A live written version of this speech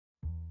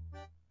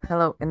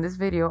Hello, in this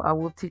video I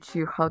will teach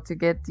you how to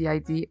get the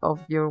ID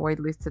of your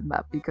whitelisted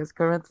map, because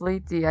currently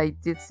the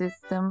ID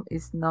system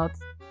is not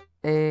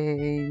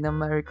a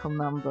numerical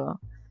number,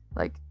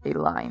 like a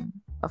line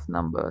of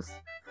numbers,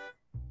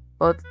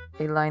 but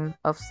a line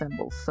of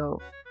symbols.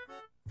 So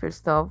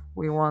first off,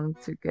 we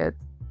want to get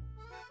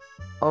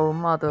our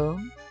model,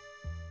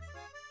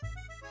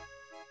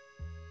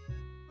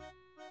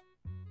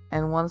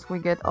 and once we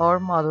get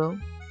our model,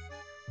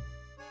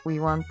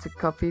 we want to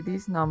copy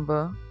this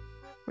number.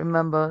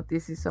 Remember,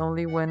 this is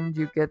only when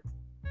you get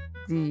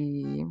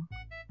the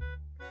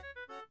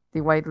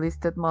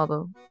whitelisted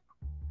model.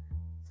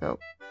 So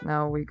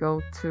now we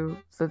go to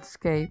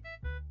Flutscape.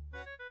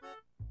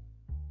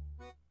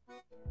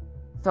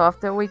 So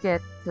after we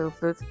get to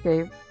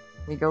Flutscape,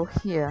 we go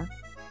here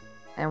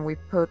and we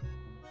put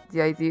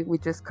the ID we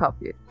just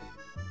copied.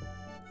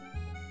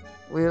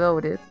 We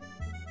load it.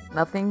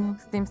 Nothing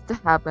seems to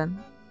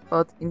happen,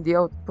 but in the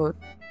output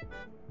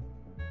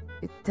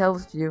it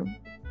tells you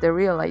the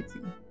real ID,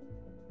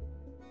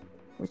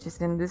 which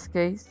is in this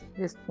case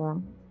this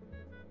one.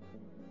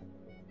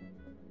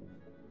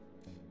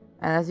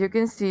 And as you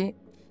can see,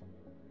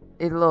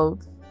 it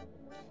loads,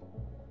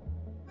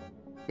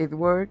 it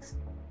works,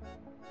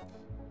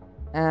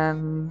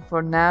 and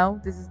for now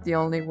this is the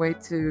only way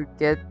to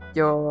get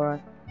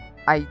your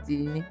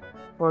ID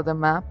for the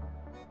map.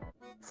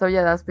 So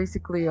yeah, that's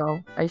basically all.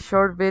 A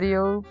short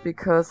video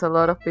because a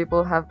lot of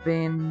people have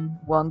been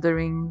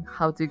wondering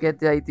how to get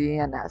the ID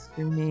and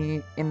asking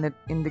me in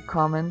the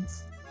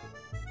comments.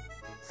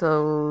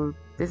 So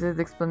this is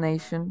the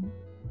explanation.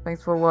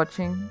 Thanks for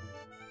watching.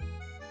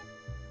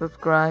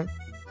 Subscribe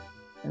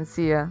and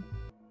see ya.